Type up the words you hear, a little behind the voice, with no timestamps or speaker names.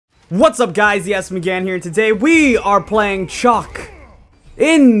What's up, guys? Yes, McGann here. Today we are playing Chaac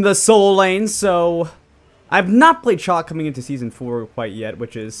in the solo lane. So I've not played Chaac coming into season 4 quite yet,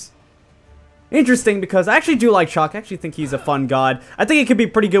 which is interesting because I actually do like Chaac. I actually think he's a fun god. I think he could be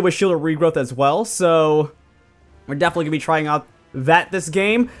pretty good with shield regrowth as well. So we're definitely gonna be trying out that this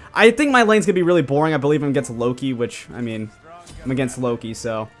game. I think my lane's gonna be really boring. I believe I'm against Loki, which I mean, I'm against Loki,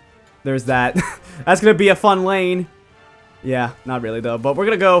 so there's that. That's gonna be a fun lane. Yeah, not really though, but we're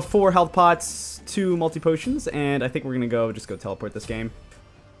gonna go 4 health pots, 2 multi-potions, and I think we're gonna just go teleport this game.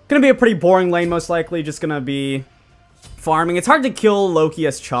 Gonna be a pretty boring lane, most likely, just gonna be farming. It's hard to kill Loki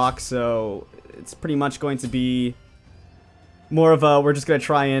as Chaac, so it's pretty much going to be more of a, we're just gonna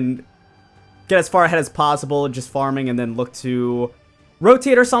try and get as far ahead as possible, just farming, and then look to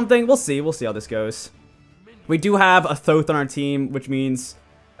rotate or something. We'll see how this goes. We do have a Thoth on our team, which means,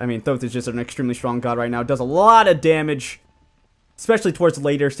 I mean, Thoth is just an extremely strong god right now. Does a lot of damage, especially towards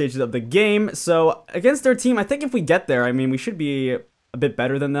later stages of the game. So against their team, I think if we get there, I mean, we should be a bit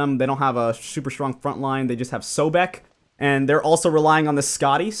better than them. They don't have a super strong front line. They just have Sobek, and they're also relying on the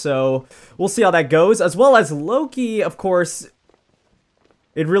Scotty. So we'll see how that goes. As well as Loki, of course,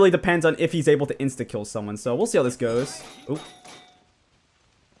 it really depends on if he's able to insta-kill someone. So we'll see how this goes. Oop. Looks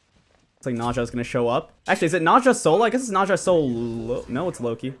like Naja is going to show up. Actually, is it Naja solo? I guess it's Naja solo. No, it's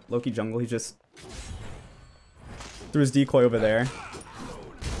Loki. Loki jungle. He just threw his decoy over there.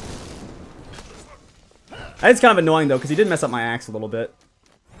 It's kind of annoying though, because he did mess up my axe a little bit.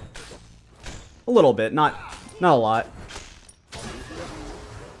 A little bit, not a lot.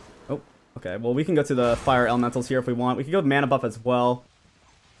 Oh, okay. Well, we can go to the fire elementals here if we want. We can go with mana buff as well.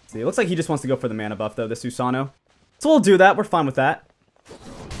 Let's see, it looks like he just wants to go for the mana buff though, this Susano. So we'll do that. We're fine with that.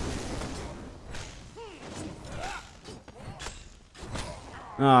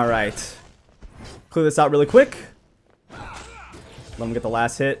 All right. Clear this out really quick. Let him get the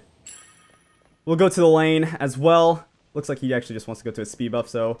last hit. We'll go to the lane as well. Looks like he actually just wants to go to his speed buff,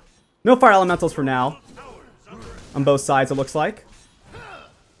 so no fire elementals for now. On both sides, it looks like.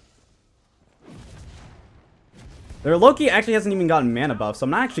 Their Loki actually hasn't even gotten mana buff, so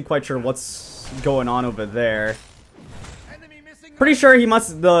I'm not actually quite sure what's going on over there. Pretty sure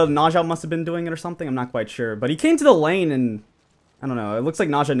the Naja must have been doing it or something. I'm not quite sure. But he came to the lane and I don't know. It looks like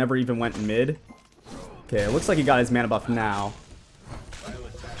Naja never even went mid. Okay, it looks like he got his mana buff now.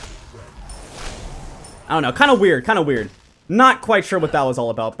 I don't know. Kind of weird. Kind of weird. Not quite sure what that was all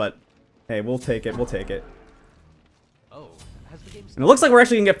about, but hey, we'll take it. We'll take it. And it looks like we're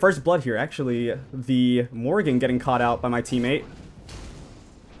actually going to get first blood here. Actually, the Morgan getting caught out by my teammate.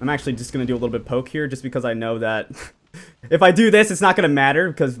 I'm actually just going to do a little bit of poke here just because I know that if I do this, it's not going to matter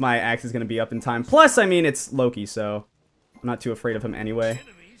because my axe is going to be up in time. Plus, I mean, it's Loki, so I'm not too afraid of him anyway.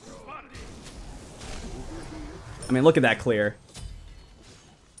 I mean, look at that clear.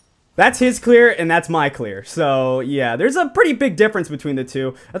 That's his clear, and that's my clear. So, yeah, there's a pretty big difference between the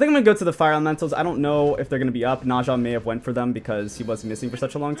two. I think I'm going to go to the fire elementals. I don't know if they're going to be up. Naja may have went for them because he was missing for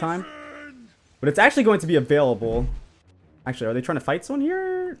such a long time. But it's actually going to be available. Actually, are they trying to fight someone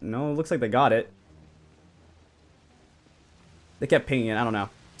here? No, it looks like they got it. They kept pinging it. I don't know.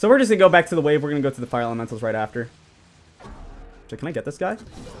 So we're just going to go back to the wave. We're going to go to the fire elementals right after. So can I get this guy?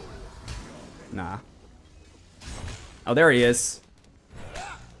 Nah. Oh, there he is.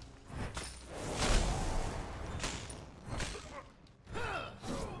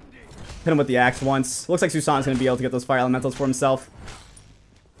 Hit him with the axe once. Looks like Susan's going to be able to get those fire elementals for himself.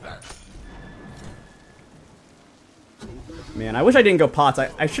 Man, I wish I didn't go pots.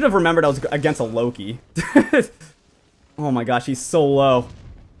 I should have remembered I was against a Loki. Oh my gosh, he's so low.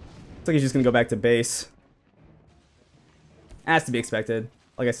 Looks like he's just going to go back to base. Has to be expected.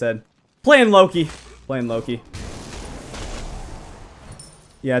 Like I said, playing Loki. Playing Loki.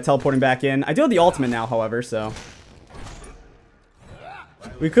 Yeah, teleporting back in. I do have the ultimate now, however, so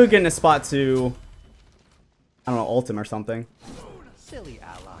we could get in a spot to, I don't know, ult him or something. Silly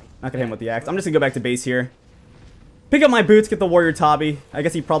ally. Not gonna hit him with the axe. I'm just gonna go back to base here. Pick up my boots, get the warrior Tabi. I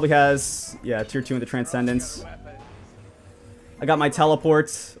guess he probably has, yeah, tier 2 in the transcendence. I got my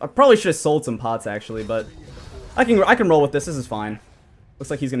teleports. I probably should have sold some pots actually, but I can roll with this. This is fine. Looks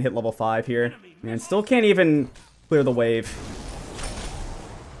like he's gonna hit level 5 here. Man, still can't even clear the wave.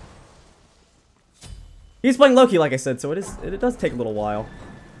 He's playing Loki, like I said, so it does take a little while.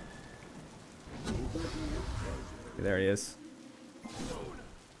 There he is.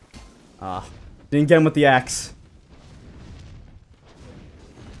 Ah, didn't get him with the axe.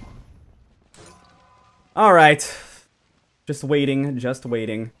 All right, just waiting, just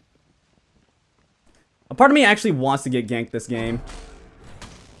waiting. A part of me actually wants to get ganked this game.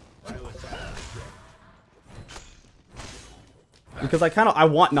 Because I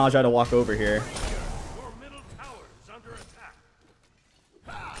want Naja to walk over here.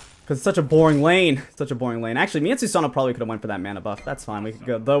 Because it's such a boring lane. Such a boring lane. Actually, me and Susanoo probably could have went for that mana buff. That's fine. We can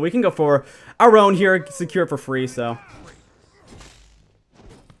go, though. We can go for our own here, secure it for free, so.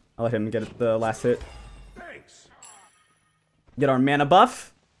 I'll let him get the last hit. Get our mana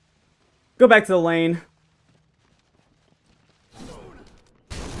buff. Go back to the lane.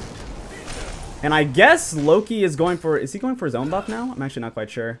 And I guess Loki is going for... Is he going for his own buff now? I'm actually not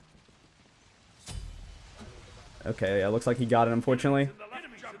quite sure. Okay, yeah, looks like he got it, unfortunately.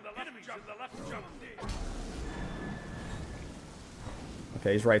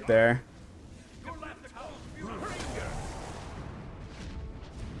 Okay, he's right there.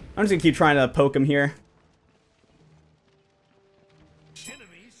 I'm just gonna keep trying to poke him here.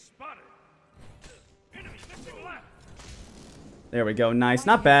 There we go, nice,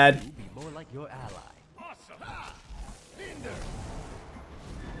 not bad.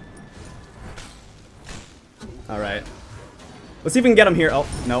 Alright. Let's see if we can get him here. Oh,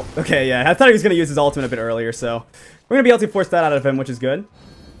 no. Okay, yeah. I thought he was going to use his ultimate a bit earlier, so we're going to be able to force that out of him, which is good.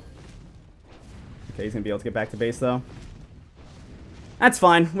 Okay, he's going to be able to get back to base, though. That's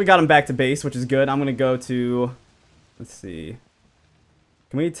fine. We got him back to base, which is good. I'm going to go to... Let's see.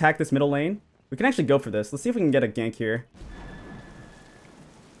 Can we attack this middle lane? We can actually go for this. Let's see if we can get a gank here.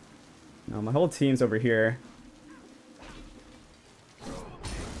 No, my whole team's over here.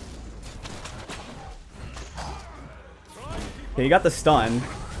 Okay, you got the stun.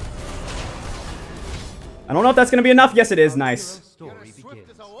 I don't know if that's going to be enough. Yes, it is. Nice.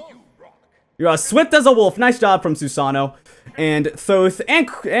 You're as swift as a wolf. Nice job from Susanoo. And Thoth and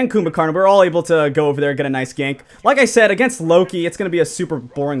Kumbhakarna, we're all able to go over there and get a nice gank. Like I said, against Loki, it's going to be a super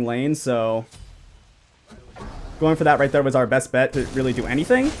boring lane, so... Going for that right there was our best bet to really do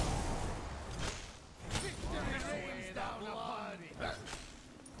anything.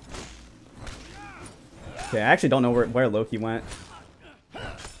 Okay, I actually don't know where Loki went.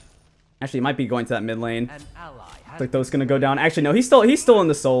 Actually, he might be going to that mid lane. Looks like those gonna go down. Actually, no, he's still in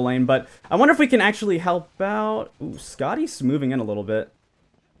the soul lane, but I wonder if we can actually help out. Ooh, Scotty's moving in a little bit.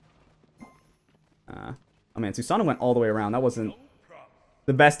 Oh man, Susanoo went all the way around. That wasn't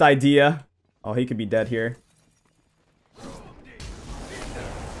the best idea. Oh, he could be dead here.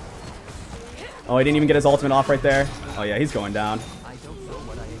 Oh, he didn't even get his ultimate off right there. Oh yeah, he's going down.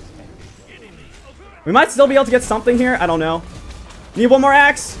 We might still be able to get something here. I don't know. Need one more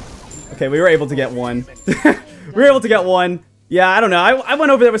axe? Okay, we were able to get one. We were able to get one. Yeah, I don't know. I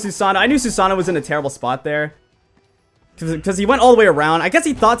went over there with Susanoo. I knew Susanoo was in a terrible spot there. Because he went all the way around. I guess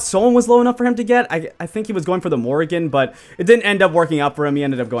he thought someone was low enough for him to get. I think he was going for the Morrigan, but it didn't end up working out for him. He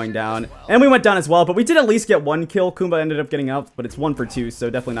ended up going down. And we went down as well, but we did at least get one kill. Kumba ended up getting out, but it's 1 for 2,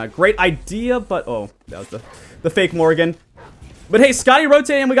 so definitely not a great idea. But, oh, that was the fake Morrigan. But hey, Scotty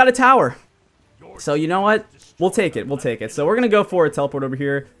rotated and we got a tower. So you know what? We'll take it. We'll take it. So we're going to go for a teleport over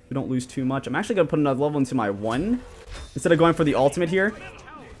here. We don't lose too much. I'm actually going to put another level into my 1 instead of going for the ultimate here.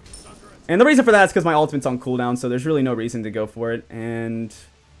 And the reason for that is because my ultimate's on cooldown, so there's really no reason to go for it. And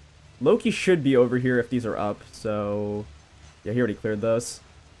Loki should be over here if these are up. So yeah, he already cleared those.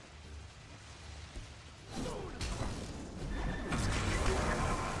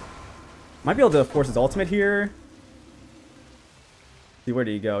 Might be able to force his ultimate here. See, where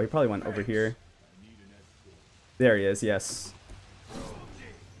did he go? He probably went over here. There he is, yes.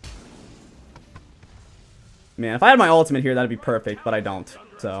 Man, if I had my ultimate here, that'd be perfect, but I don't,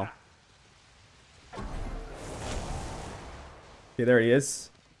 so. Okay, there he is.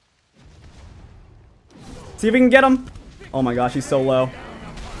 See if we can get him. Oh my gosh, he's so low.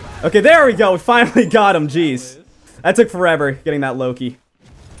 Okay, there we go. We finally got him, jeez. That took forever, getting that Loki.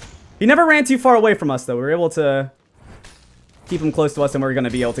 He never ran too far away from us, though. We were able to keep him close to us, and we're going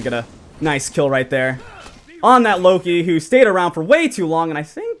to be able to get a nice kill right there on that Loki, who stayed around for way too long, and I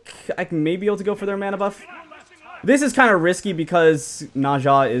think I can maybe be able to go for their mana buff. This is kind of risky because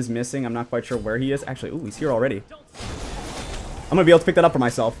Naja is missing. I'm not quite sure where he is. Actually, ooh, he's here already. I'm going to be able to pick that up for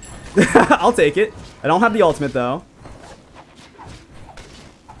myself. I'll take it. I don't have the ultimate, though.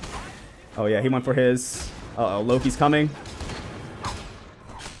 Oh, yeah, he went for his. Uh-oh, Loki's coming.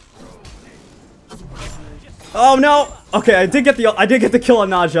 Oh, no! Okay, I did get the kill on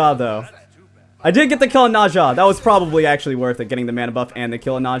Naja, though. I did get the kill on Naja. That was probably actually worth it, getting the mana buff and the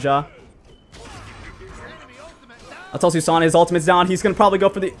kill on Naja. I'll tell Susanoo his ultimate's down. He's going to probably go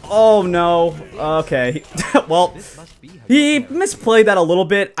for the... Oh, no. Okay. Well, he misplayed that a little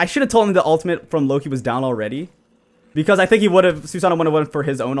bit. I should have told him the ultimate from Loki was down already. Because I think he would have... Susanoo would have went for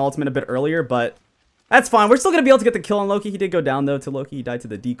his own ultimate a bit earlier, but... That's fine. We're still going to be able to get the kill on Loki. He did go down, though, to Loki. He died to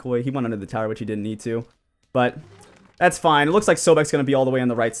the decoy. He went under the tower, which he didn't need to. But... That's fine. It looks like Sobek's going to be all the way on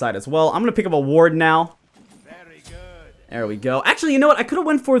the right side as well. I'm going to pick up a ward now. Very good. There we go. Actually, you know what? I could have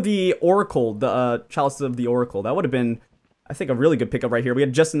went for the Oracle, the Chalice of the Oracle. That would have been, I think, a really good pickup right here. We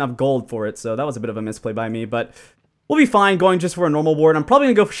had just enough gold for it, so that was a bit of a misplay by me, but we'll be fine going just for a normal ward. I'm probably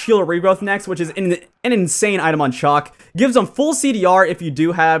going to go for Shield of Regrowth next, which is an insane item on Chaac. Gives them full CDR if you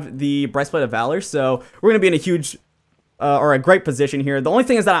do have the Breastplate of Valor, so we're going to be in a huge, or a great position here. The only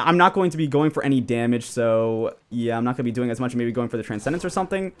thing is that I'm not going to be going for any damage, so yeah, I'm not going to be doing as much, maybe going for the Transcendence or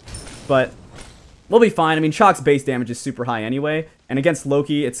something, but we'll be fine. I mean, Chaac's base damage is super high anyway, and against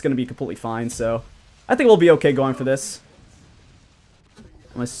Loki, it's going to be completely fine, so I think we'll be okay going for this.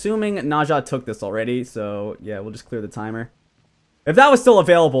 I'm assuming Naja took this already, so yeah, we'll just clear the timer. If that was still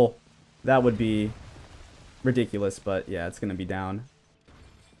available, that would be ridiculous, but yeah, it's going to be down.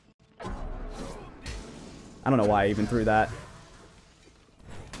 I don't know why I even threw that.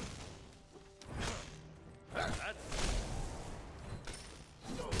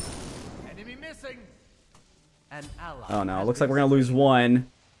 Enemy missing. An ally. Oh no, looks like we're going to lose one.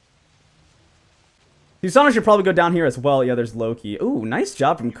 Susano should probably go down here as well. Yeah, there's Loki. Ooh, nice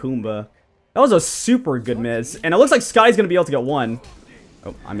job from Kumba. That was a super good miss. And it looks like Sky's going to be able to get one.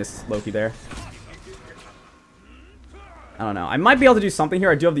 Oh, I missed Loki there. I don't know. I might be able to do something here.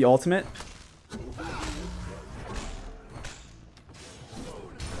 I do have the ultimate.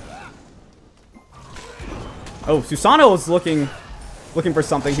 Oh, Susano was looking for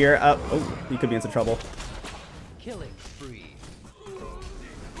something here. Oh, he could be in some trouble. Killing spree.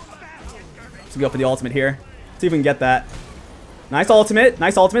 Let's go for the ultimate here. See if we can get that. Nice ultimate.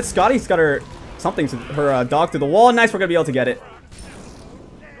 Nice ultimate. Scotty's got her something, her dog through the wall. Nice, we're going to be able to get it.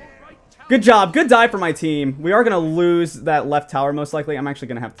 Good job. Good dive for my team. We are going to lose that left tower most likely. I'm actually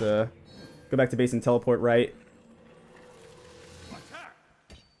going to have to go back to base and teleport right.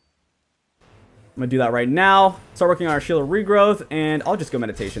 I'm going to do that right now. Start working on our Shield of Regrowth, and I'll just go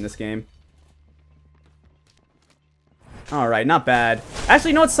Meditation this game. Alright, not bad.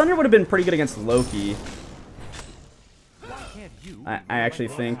 Actually, you know what? Sunder would have been pretty good against Loki. I actually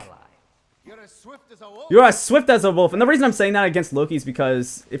think. You're as swift as a wolf. And the reason I'm saying that against Loki is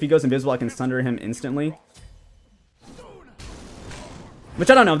because if he goes invisible, I can Sunder him instantly. Which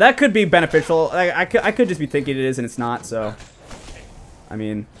I don't know. That could be beneficial. I could just be thinking it is and it's not, so. I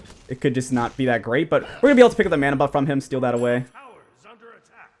mean, it could just not be that great. But we're going to be able to pick up the mana buff from him, steal that away.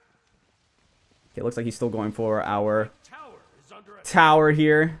 Okay, it looks like he's still going for our tower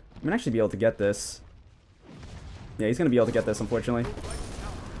here. I'm gonna actually be able to get this. Yeah, he's gonna be able to get this, unfortunately.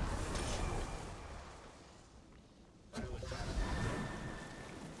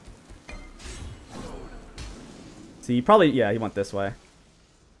 See, he probably, yeah, he went this way.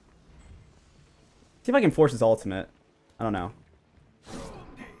 See if I can force his ultimate. I don't know.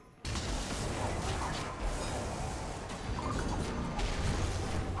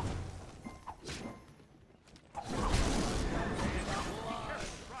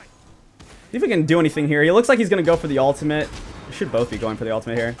 See if we can do anything here. He looks like he's going to go for the ultimate. We should both be going for the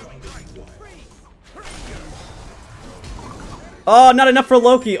ultimate here. Oh, not enough for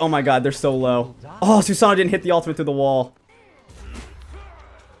Loki. Oh my god, they're so low. Oh, Susano didn't hit the ultimate through the wall.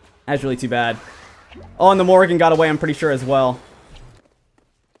 That's really too bad. Oh, and the Morrigan got away, I'm pretty sure, as well.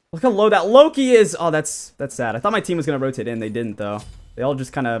 Look how low that Loki is. Oh, that's sad. I thought my team was going to rotate in. They didn't, though. They all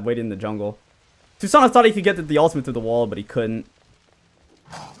just kind of waited in the jungle. Susano thought he could get the ultimate through the wall, but he couldn't.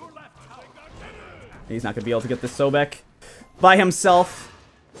 He's not going to be able to get this Sobek by himself.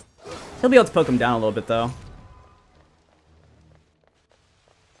 He'll be able to poke him down a little bit, though.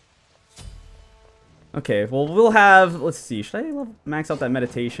 Okay, well, we'll have... Let's see. Should I max out that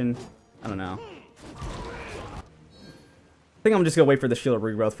meditation? I don't know. I think I'm just going to wait for the Shield of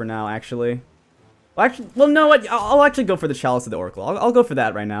Regrowth for now, actually. Well, no, what? I'll actually go for the Chalice of the Oracle. I'll go for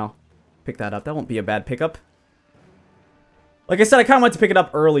that right now. Pick that up. That won't be a bad pickup. Like I said, I kind of wanted to pick it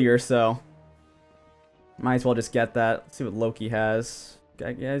up earlier, so... Might as well just get that. Let's see what Loki has.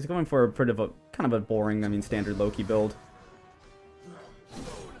 Yeah, he's going for a kind of a boring, I mean, standard Loki build.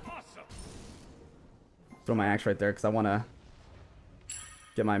 Throw my axe right there because I want to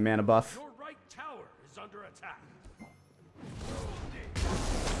get my mana buff. Your right tower is under attack.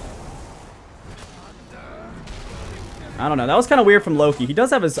 I don't know. That was kind of weird from Loki. He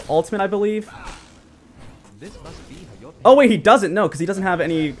does have his ultimate, I believe. This must be how your Oh wait, he doesn't. No, because he doesn't have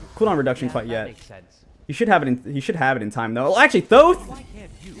any cooldown reduction quite yet. makes sense. He should have it in. He should have it in time though. Well, actually, Thoth. Why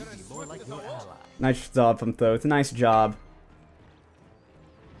can't you be more like your ally? Nice job from Thoth. Nice job.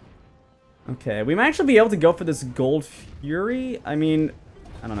 Okay, we might actually be able to go for this Gold Fury. I mean,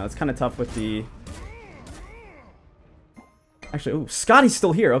 I don't know. It's kind of tough with the Actually, ooh, Scotty's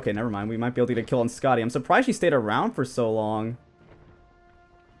still here. Okay, never mind. We might be able to get a kill on Scotty. I'm surprised she stayed around for so long.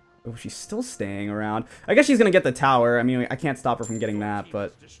 Oh, she's still staying around. I guess she's gonna get the tower. I mean, I can't stop her from getting that,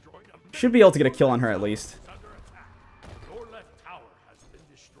 but should be able to get a kill on her at least.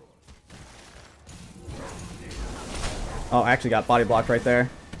 Oh, I actually got body blocked right there.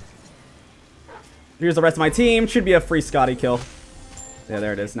 Here's the rest of my team. Should be a free Scotty kill. Yeah,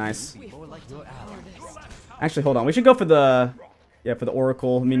 there it is. Nice. Actually, hold on. We should go for the... Yeah, for the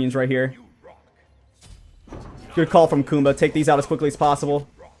Oracle minions right here. Good call from Kumba. Take these out as quickly as possible.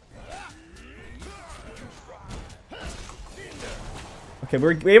 Okay,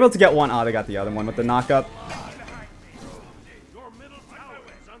 we're able to get one. Oh, they got the other one with the knockup.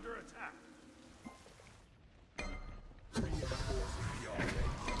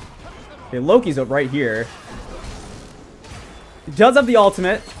 Okay, Loki's up right here. He does have the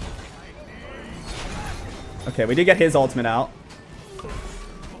ultimate. Okay, we did get his ultimate out.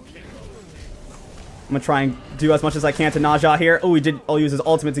 I'm gonna try and do as much as I can to Naja here. Oh, I'll use his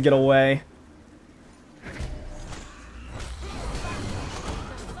ultimate to get away.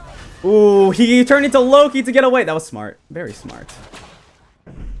 Ooh, he turned into Loki to get away. That was smart. Very smart.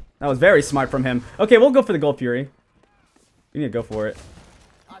 That was very smart from him. Okay, we'll go for the Gold Fury. We need to go for it.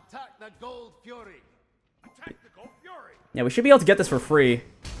 Attack the Gold Fury. Attack the Gold Fury. Yeah, we should be able to get this for free.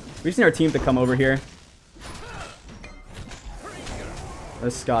 We just need our team to come over here.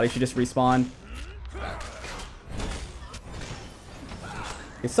 There's Scotty. She just respawned.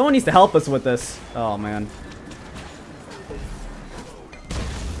 Okay, someone needs to help us with this. Oh, man.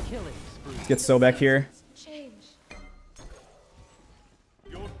 Let's get Sobek here.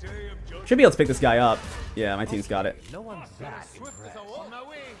 Should be able to pick this guy up. Yeah, my team's got it. No one's that impressed.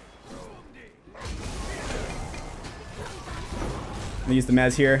 I'm gonna use the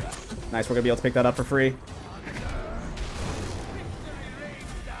Mez here. Nice, we're gonna be able to pick that up for free.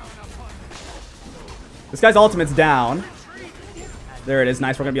 This guy's ultimate's down. There it is.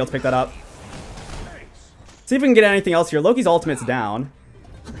 Nice, we're gonna be able to pick that up. See if we can get anything else here. Loki's ultimate's down.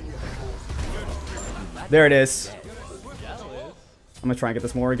 There it is. I'm gonna try and get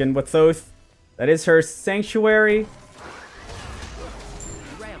this Morrigan with Thoth. That is her Sanctuary.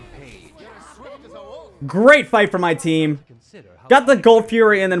 Great fight for my team. Got the Gold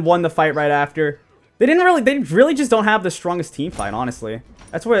Fury and then won the fight right after. They really just don't have the strongest team fight, honestly.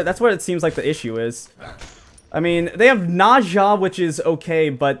 That's what it seems like the issue is. I mean, they have Naja, which is okay,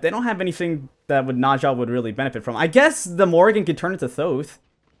 but they don't have anything that Naja would really benefit from. I guess the Morrigan could turn into Thoth.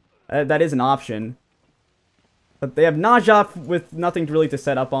 That is an option. But they have Naja with nothing really to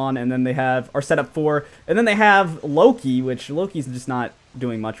set up on, and then they have, or set up for, and then they have Loki, which Loki's just not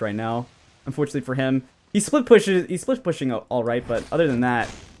doing much right now, unfortunately for him. He's split pushing all right, but other than that,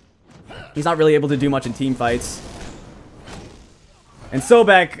 he's not really able to do much in team fights. And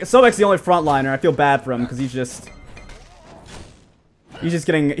Sobek's the only frontliner. I feel bad for him because he's just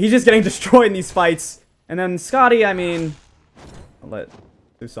getting destroyed in these fights. And then Scotty, I mean, I'll let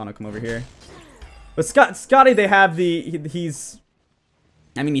Susano come over here. But Scotty, they have he's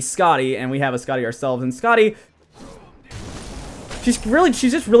Scotty, and we have a Scotty ourselves. And Scotty, she's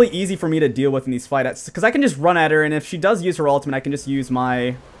just really easy for me to deal with in these fights because I can just run at her, and if she does use her ultimate, I can just use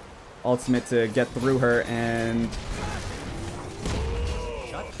my ultimate to get through her. And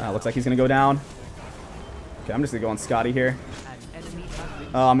looks like he's gonna go down. Okay, I'm just gonna go on Scotty here.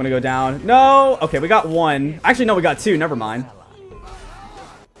 Oh, I'm gonna go down. No. Okay, we got one. Actually, no, we got two. Never mind.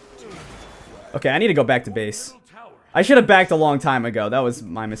 Okay, I need to go back to base. I should have backed a long time ago. That was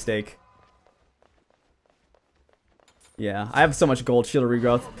my mistake. Yeah, I have so much gold shield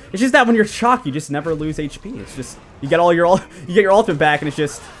regrowth. It's just that when you're Chaac, you just never lose HP. It's just you get your ultimate back, and it's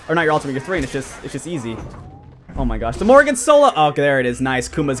just, or not your ultimate, your 3, and it's just easy. Oh my gosh, the Morrigan solo. Oh, okay, there it is. Nice.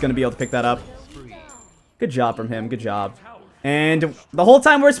 Kuma's gonna be able to pick that up. Good job from him. Good job. And the whole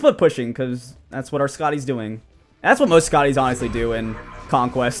time we're split pushing because that's what our Scotty's doing. That's what most Scotties honestly do in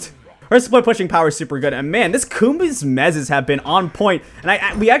Conquest. Her split pushing power is super good, and man, this Kumba's mezzes have been on point.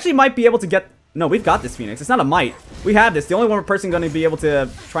 And we actually might be able to get. No, we've got this Phoenix. It's not a might. We have this. The only one person going to be able to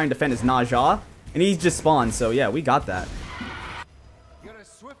try and defend is Naja, and he's just spawned. So yeah, we got that.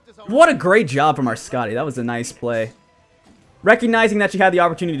 What a great job from our Scotty. That was a nice play. Recognizing that she had the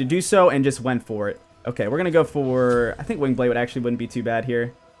opportunity to do so and just went for it. Okay, we're gonna go for. I think Wingblade wouldn't be too bad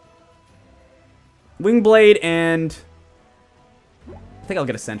here. Wingblade and. I think I'll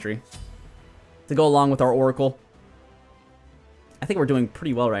get a Sentry to go along with our Oracle. I think we're doing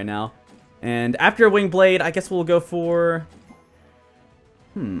pretty well right now. And after Wingblade, I guess we'll go for...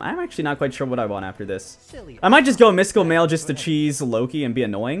 I'm actually not quite sure what I want after this. I might just go Mystical Mail just to cheese Loki and be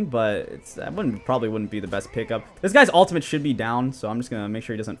annoying, but that probably wouldn't be the best pickup. This guy's ultimate should be down, so I'm just going to make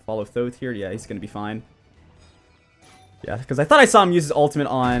sure he doesn't follow Thoth here. Yeah, he's going to be fine. Yeah, because I thought I saw him use his ultimate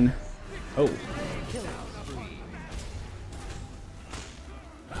on... Oh.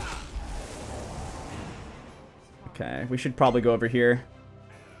 Okay, we should probably go over here.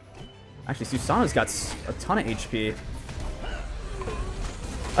 Actually, Susanoo's got a ton of HP.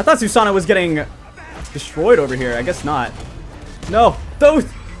 I thought Susanoo was getting destroyed over here. I guess not. No!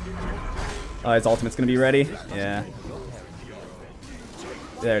 Thoth! Oh, his ultimate's gonna be ready. Yeah.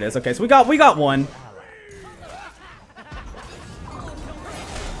 There it is. Okay, so we got one.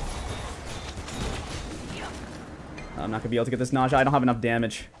 I'm not gonna be able to get this nausea. I don't have enough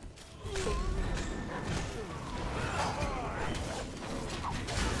damage.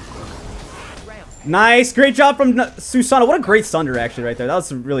 Nice! Great job from Susanoo. What a great Sunder, actually, right there. That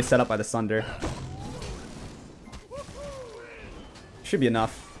was really set up by the Sunder. Should be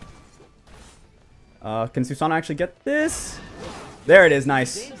enough. Can Susanoo actually get this? There it is.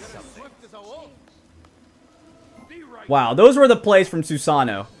 Nice. Wow, those were the plays from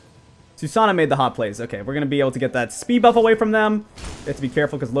Susanoo. Susanoo made the hot plays. Okay, we're going to be able to get that speed buff away from them. We have to be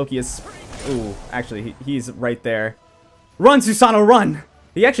careful because Loki is... Ooh, actually, he's right there. Run, Susanoo, run!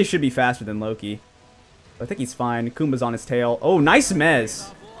 He actually should be faster than Loki. I think he's fine. Kumba's on his tail. Oh, nice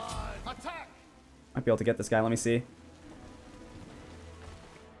mez. Might be able to get this guy. Let me see.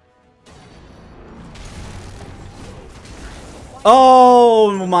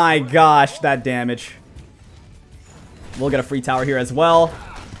 Oh my gosh, that damage. We'll get a free tower here as well.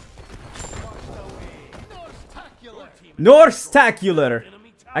 Norstacular.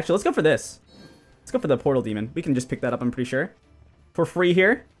 Actually, let's go for this. Let's go for the portal demon. We can just pick that up, I'm pretty sure. For free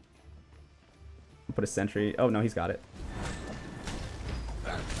here. Put a sentry. Oh, no, he's got it.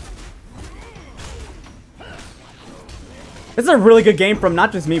 This is a really good game from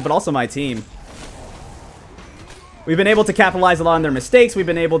not just me, but also my team. We've been able to capitalize a lot on their mistakes. We've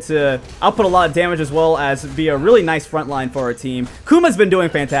been able to output a lot of damage as well as be a really nice front line for our team. Kuma's been doing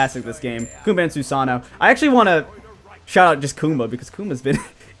fantastic this game. Kuma and Susanoo. I actually want to shout out just Kuma because Kuma's been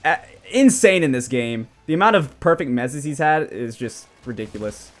insane in this game. The amount of perfect mezzes he's had is just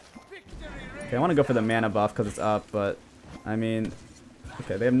ridiculous. Okay, I want to go for the mana buff because it's up, but I mean,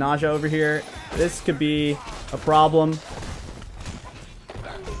 okay, they have nausea over here. This could be a problem.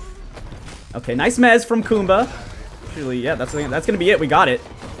 Okay, nice mez from Kumba. Actually, yeah, that's gonna be it. We got it.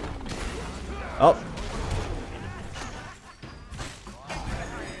 Oh.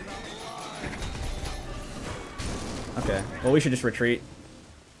 Okay, well, we should just retreat.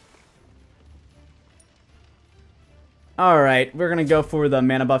 Alright, we're gonna go for the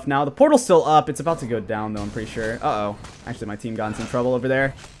mana buff now. The portal's still up. It's about to go down, though, I'm pretty sure. Uh-oh. Actually, my team got in some trouble over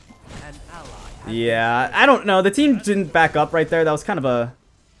there. Yeah, I don't know. The team didn't back up right there. That was kind of a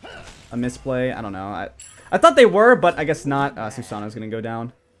misplay. I don't know. I thought they were, but I guess not. Susanoo's gonna go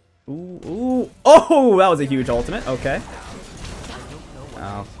down. Ooh, ooh. Oh, that was a huge ultimate. Okay.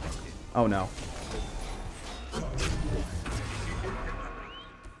 Oh. Oh, no.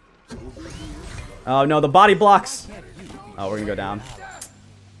 Oh, no, the body blocks. Oh, we're gonna go down.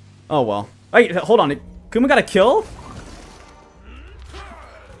 Oh, well. Wait, hold on. Kuma got a kill?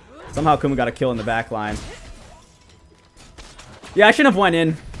 Somehow Kuma got a kill in the back line. Yeah, I shouldn't have went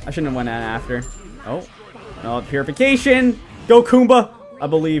in. I shouldn't have went in after. Oh. No, purification. Go, Kumba. I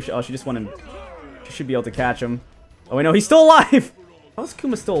believe. Oh, she just went in. She should be able to catch him. Oh, wait, no, he's still alive. How is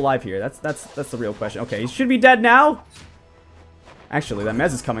Kuma still alive here? That's the real question. Okay, he should be dead now. Actually, that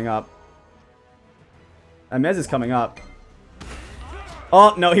Mez is coming up. That Mez is coming up.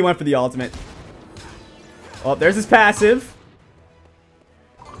 Oh, no, he went for the ultimate. Oh, there's his passive.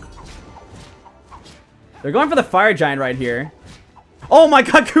 They're going for the fire giant right here. Oh my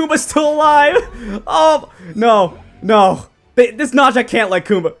god, Kuma's still alive! Oh, no, no. This Naja can't let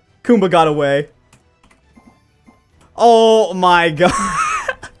Kuma. Kuma got away. Oh my god.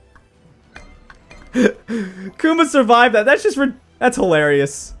 Kuma survived that. That's just... That's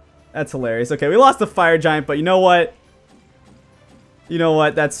hilarious. That's hilarious. Okay, we lost the fire giant, but you know what? You know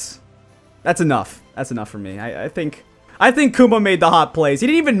what? That's enough. That's enough for me. I think Kuma made the hot plays. He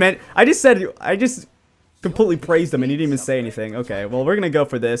didn't even I just completely praised him and he didn't even say anything. Okay, well, we're gonna go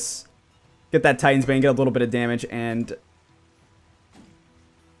for this. Get that Titan's Bane, get a little bit of damage, and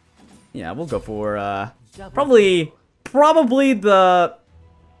yeah, we'll go for probably the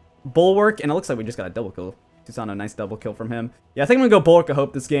Bulwark, and it looks like we just got a double kill. Susanoo, nice double kill from him. Yeah, I think I'm gonna go Bulwark, I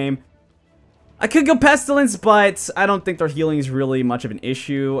hope, this game. I could go Pestilence, but I don't think their healing is really much of an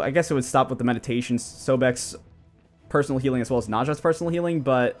issue. I guess it would stop with the meditations. Sobek's personal healing as well as Naja's personal healing,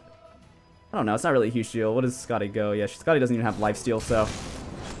 but I don't know. It's not really a huge deal. What does Scotty go? Yeah, Scotty doesn't even have lifesteal, so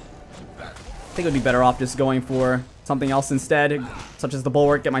I think it would be better off just going for something else instead, such as the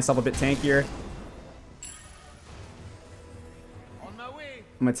bulwark, get myself a bit tankier. On my way.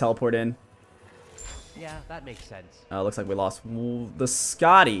 I'm gonna teleport in. Yeah, that makes sense. Looks like we lost the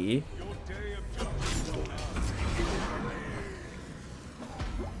Scotty. Your day of judgment.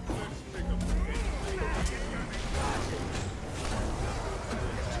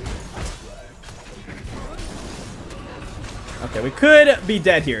 Okay, we could be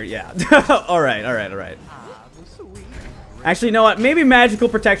dead here, yeah. Alright. Actually, you know what? Maybe magical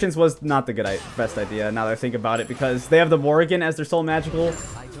protections was not the best idea, now that I think about it, because they have the Morrigan as their sole magical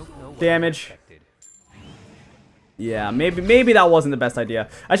damage. Yeah, maybe that wasn't the best idea.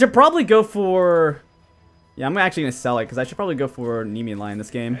 I should probably go for... Yeah, I'm actually going to sell it, because I should probably go for Nemean Lion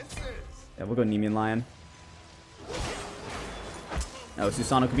this game. Yeah, we'll go Nemean Lion. Oh,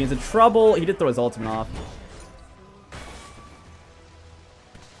 Susano could be into trouble. He did throw his ultimate off.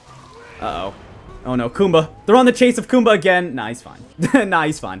 Uh-oh. Oh no, Kumba. They're on the chase of Kumba again. Nah, he's fine. Nah,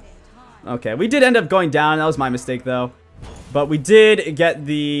 he's fine. Okay, we did end up going down. That was my mistake, though. But we did get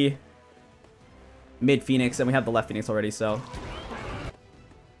the mid Phoenix, and we have the left Phoenix already, so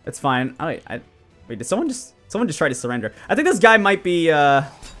it's fine. Oh, wait, did someone just try to surrender? I think this guy might be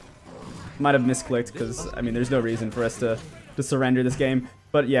might have misclicked, because I mean, there's no reason for us to surrender this game.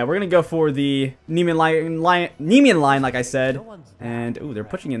 But yeah, we're gonna go for the Nemean Lion, like I said. And ooh, they're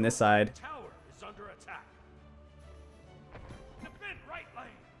pushing in this side. Tower is under attack. Defend right lane.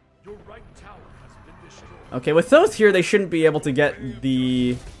 Your right tower has been destroyed. Okay, with those here, they shouldn't be able to get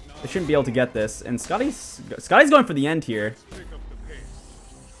the. They shouldn't be able to get this. And Scotty's going for the end here.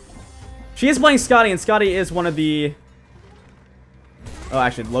 She is playing Scotty, and Scotty is one of the. Oh,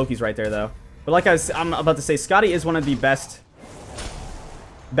 actually, Loki's right there though. But like I'm about to say, Scotty is one of the best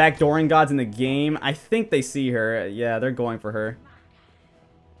backdooring gods in the game. I think they see her. Yeah, they're going for her.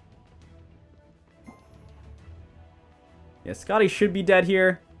 Yeah, Scotty should be dead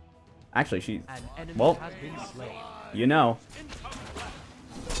here. Actually, she... Well, you know.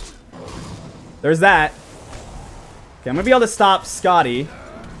 There's that. Okay, I'm gonna be able to stop Scotty.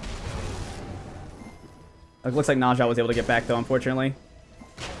 It looks like Naja was able to get back, though, unfortunately.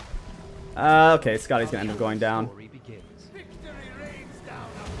 Okay, Scotty's gonna end up going down.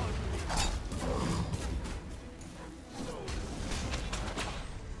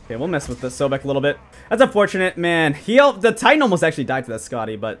 Okay, we'll mess with the Sobek a little bit. That's unfortunate, man. The Titan almost actually died to that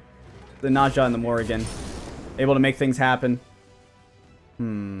Scotty, but the Naja and the Morrigan able to make things happen.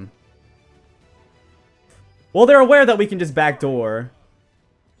 Well, they're aware that we can just backdoor,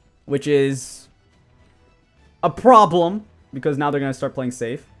 which is a problem, because now they're going to start playing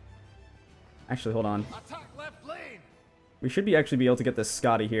safe. Actually, hold on. Attack left lane. We should actually be able to get this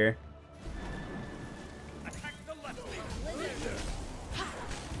Scotty here. Attack the left lane.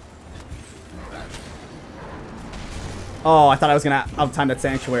 Oh, I thought I was going to outtime that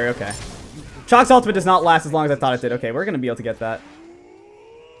Sanctuary. Okay. Chaac's ultimate does not last as long as I thought it did. Okay, we're going to be able to get that.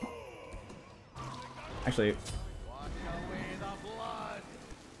 Actually... Wash away the blood.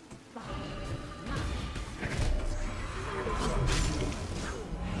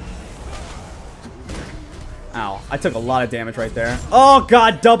 Ow. I took a lot of damage right there. Oh,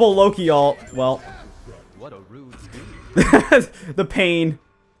 God. Double Loki ult. Well. What a rude The pain.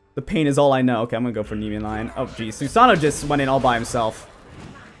 The pain is all I know. Okay, I'm going to go for Nemean Lion. Oh, geez. Susano just went in all by himself.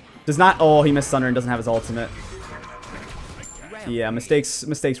 Does not... Oh, he missed Thunder and doesn't have his ultimate. Yeah, mistakes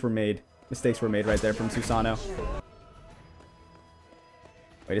were made. Mistakes were made right there from Susano.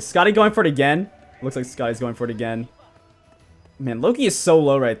 Wait, is Scotty going for it again? Looks like Scotty's going for it again. Man, Loki is so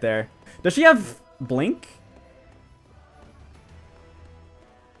low right there. Does she have Blink?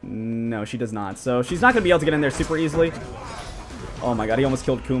 No, she does not. So she's not going to be able to get in there super easily. Oh my god, he almost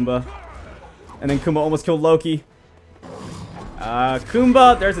killed Kumba. And then Kumba almost killed Loki.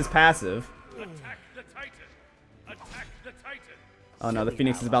 Kumba, there's his passive. Attack the Titan. Attack the Titan. Oh no, the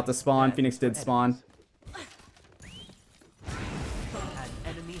Phoenix is about to spawn. Phoenix did spawn. An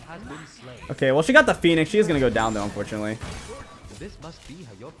enemy has been slain. Okay, well she got the Phoenix. She is going to go down though, unfortunately. This must be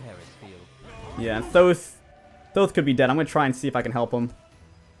how your parents feel. Yeah, and Thoth could be dead. I'm going to try and see if I can help him.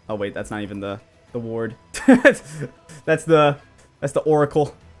 Oh wait, that's not even the ward. That's the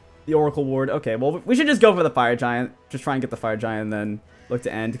Oracle. The Oracle ward. Okay, well, we should just go for the Fire Giant. Just try and get the Fire Giant and then look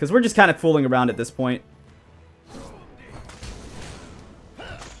to end. Because we're just kind of fooling around at this point.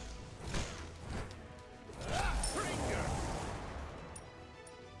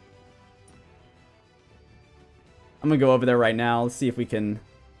 I'm going to go over there right now. Let's see if we can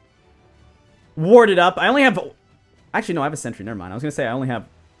ward it up. I only have Actually, no, I have a sentry. Never mind. I was going to say I only have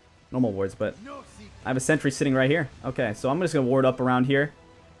normal wards, but I have a sentry sitting right here. Okay, so I'm just going to ward up around here.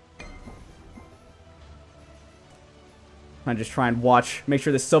 I'm just try and watch. Make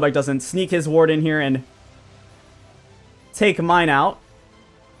sure this Sobek doesn't sneak his ward in here and take mine out.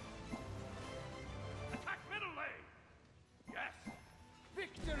 Attack middle lane. Yes.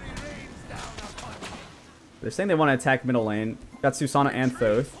 Victory rains down upon me. They're saying they want to attack middle lane. Got Susana and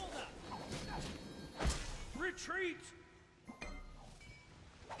Thoth. Retreat.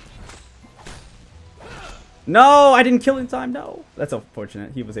 No, I didn't kill in time. No. That's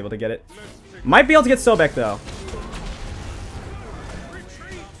unfortunate. He was able to get it. Might be able to get Sobek, though.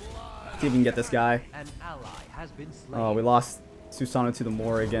 See if we can get this guy. An ally has been slain. Oh, we lost Susana to the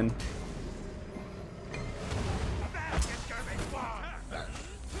Moor again.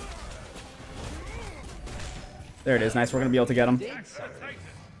 There it is. Nice. We're going to be able to get him.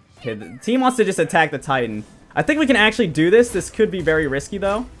 Okay, the team wants to just attack the Titan. I think we can actually do this. This could be very risky,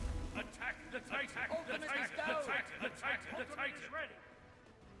 though. Attack the Titan. Attack the Titan. Ready.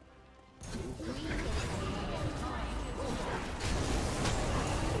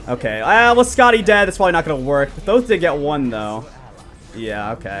 Okay, well, Scotty dead. That's probably not going to work. Thoth did get one, though.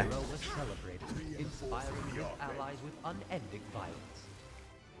 Yeah, okay. Hero was celebrated, inspiring his allies with unending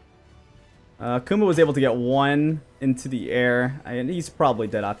violence. Kuma was able to get one into the air. He's probably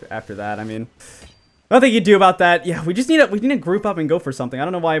dead after that. I mean, nothing you can do about that. Yeah, we just need to group up and go for something. I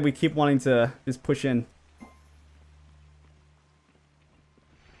don't know why we keep wanting to just push in.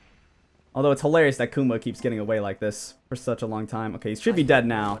 Although it's hilarious that Kuma keeps getting away like this for such a long time. Okay, he should be dead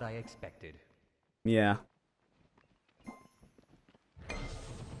now. What I expected. Yeah.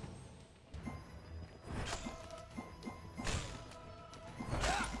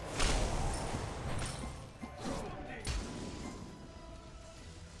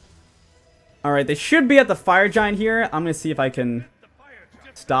 Alright, they should be at the Fire Giant here. I'm going to see if I can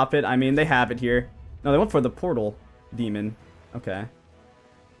stop it. I mean, they have it here. No, they went for the Portal Demon. Okay.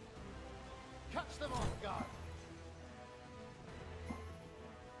 Catch them off guard.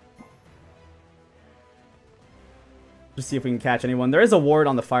 Just see if we can catch anyone. There is a ward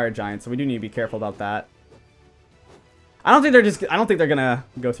on the Fire Giant, so we do need to be careful about that. I don't think they're gonna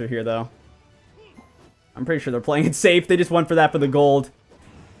go through here, though. I'm pretty sure they're playing it safe. They just went for that for the gold.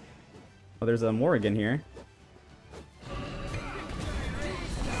 Oh, there's a Morrigan here.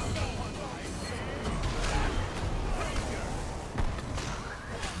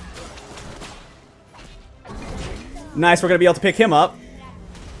 Nice, we're gonna be able to pick him up.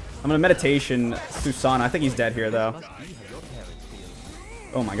 I'm gonna meditation Susana. I think he's dead here, though.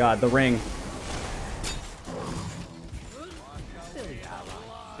 Oh my god, the ring. Silly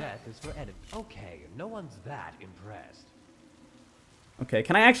ally. Death is for enemy. Okay, no one's that impressed. Okay,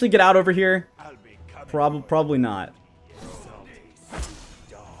 can I actually get out over here? I'll be coming. Probably not.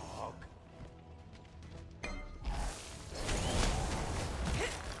 Dog.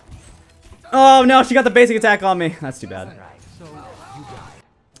 Oh no, she got the basic attack on me. That's too bad. Right, so you died.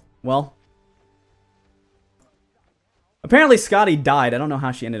 Well. Apparently Scotty died. I don't know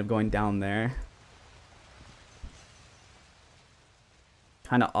how she ended up going down there.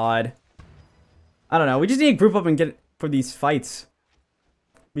 Kind of odd. I don't know. We just need to group up and get for these fights.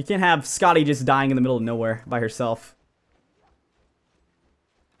 We can't have Scotty just dying in the middle of nowhere by herself.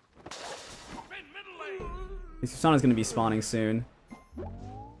 Susana's gonna be spawning soon.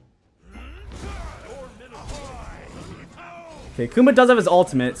 Okay, Kuma does have his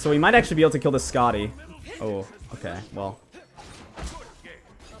ultimate, so he might actually be able to kill the Scotty. Oh, okay, well.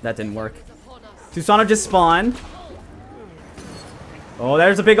 That didn't work. Susana just spawned. Oh,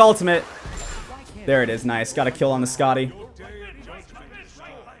 there's a big ultimate. There it is, nice. Got a kill on the Scotty.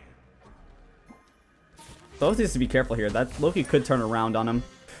 Both needs to be careful here. That Loki could turn around on him.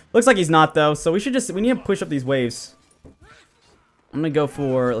 Looks like he's not, though, so we need to push up these waves. I'm gonna go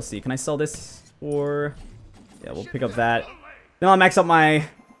for, let's see, can I sell this for, yeah, we'll pick up that. Then I'll max out my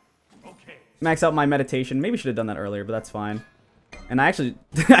meditation. Maybe should have done that earlier, but that's fine. And I actually,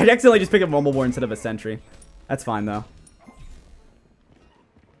 I accidentally just picked up Rumble War instead of a sentry. That's fine, though.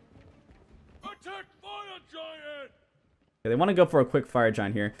 Attack Fire Giant. Okay, they want to go for a quick Fire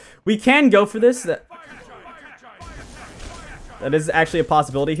Giant here. We can go for this. That is actually a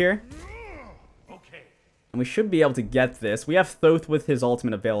possibility here. And we should be able to get this. We have Thoth with his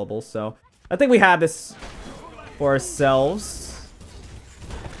ultimate available, so I think we have this for ourselves.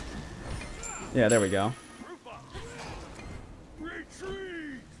 Yeah, there we go.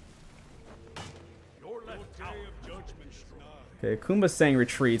 Okay, Kumba's saying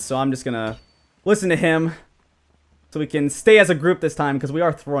retreat, so I'm just gonna listen to him so we can stay as a group this time because we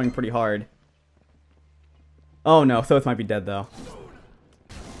are throwing pretty hard. Oh no, Thoth might be dead though.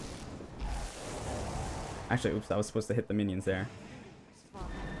 Actually, oops, I was supposed to hit the minions there.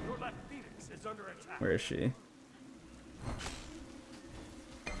 Your left Phoenix is under attack. Where is she?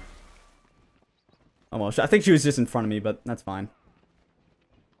 Almost. I think she was just in front of me, but that's fine.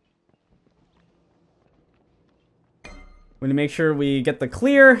 We need to make sure we get the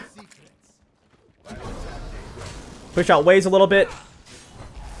clear. Push out waves a little bit.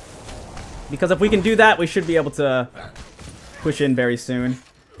 Because if we can do that, we should be able to push in very soon.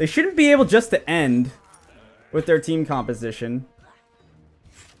 They shouldn't be able just to end with their team composition.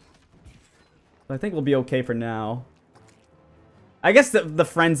 I think we'll be okay for now. I guess the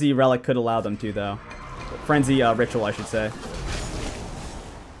Frenzy Relic could allow them to, though. Frenzy Ritual, I should say.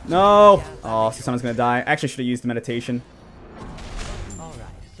 No! Oh, so someone's gonna die. Actually, should have used the meditation. Alright,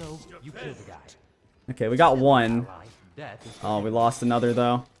 so you killed the guy. Okay, we got one. Death is Oh, we lost another,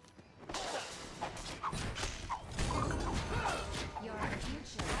 though.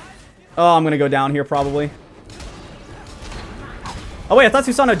 Oh, I'm gonna go down here, probably. Oh, wait, I thought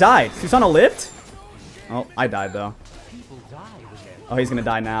Susano died. Susano lived? Oh, I died, though. people die when they're Oh, he's gonna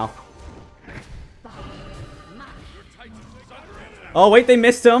die now. Oh, wait, they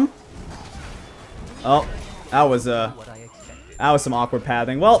missed him. Oh, that was what I expected. that was some awkward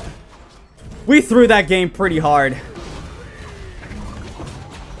pathing. Well, we threw that game pretty hard.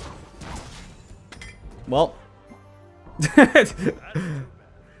 Well, that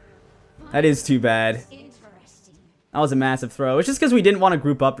is too bad. That was a massive throw. It's just because we didn't want to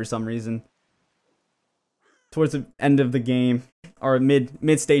group up for some reason. Towards the end of the game, or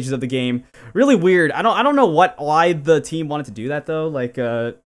mid stages of the game, really weird. I don't know why the team wanted to do that though. Like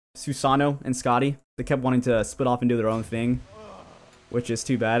Susano and Scotty, they kept wanting to split off and do their own thing, which is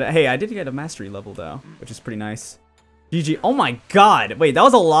too bad. Hey, I did get a mastery level though, which is pretty nice. GG. Oh my god. Wait, that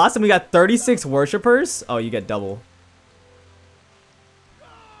was a loss and we got 36 worshippers? Oh, you get double.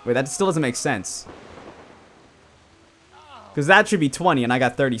 Wait, that still doesn't make sense. Because that should be 20 and I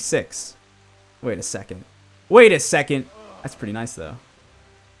got 36. Wait a second. Wait a second. That's pretty nice, though.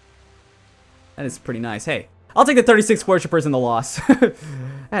 That is pretty nice. Hey, I'll take the 36 worshippers in the loss.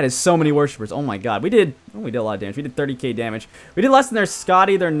 That is so many worshippers. Oh my god. We did a lot of damage. We did 30k damage. We did less than their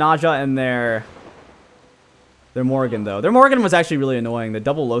Scotty, their Naja, and their Morrigan, though. Their Morrigan was actually really annoying. The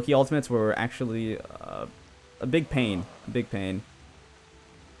double Loki ultimates were actually a big pain. A big pain.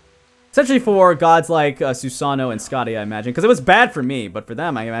 Essentially for gods like Susano and Scotty, I imagine. Because it was bad for me, but for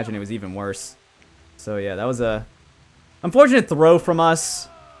them, I imagine it was even worse. So yeah, that was a unfortunate throw from us.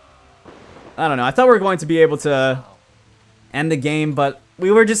 I don't know. I thought we were going to be able to end the game, but we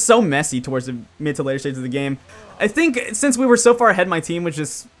were just so messy towards the mid to later stages of the game. I think since we were so far ahead, my team was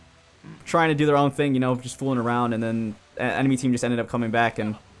just trying to do their own thing, you know, just fooling around, and then enemy team just ended up coming back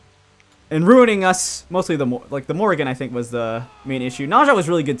and ruining us. Mostly the Morrigan, I think, was the main issue. Naja was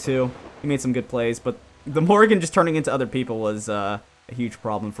really good too. He made some good plays, but the Morrigan just turning into other people was a huge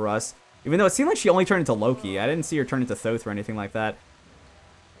problem for us. Even though it seemed like she only turned into Loki. I didn't see her turn into Thoth or anything like that,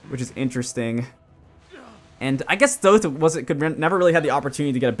 which is interesting. And I guess Thoth never really had the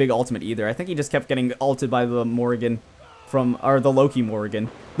opportunity to get a big ultimate either. I think he just kept getting ulted by the Morrigan or the Loki Morrigan.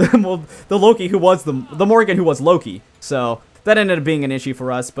 The Loki who was the Morrigan who was Loki. So that ended up being an issue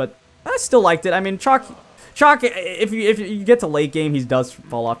for us, but I still liked it. I mean, Chaac, if you get to late game, he does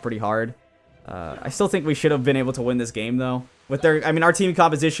fall off pretty hard. I still think we should have been able to win this game though. I mean, our team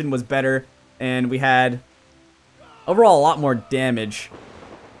composition was better, and we had overall a lot more damage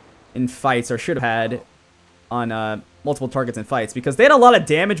in fights, or should have had, on multiple targets in fights, because they had a lot of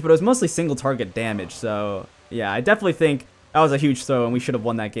damage, but it was mostly single target damage. So yeah, I definitely think that was a huge throw, and we should have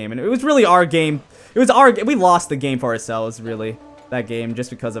won that game. And it was really our game. We lost the game for ourselves, really, that game, just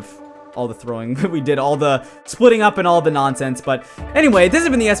because of all the throwing we did, all the splitting up and all the nonsense. But anyway, this has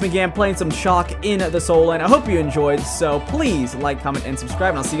been the SMGAN playing some Chaac in the Soul Lane. I hope you enjoyed, so please like, comment, and subscribe,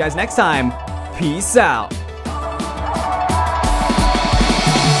 and I'll see you guys next time. Peace out.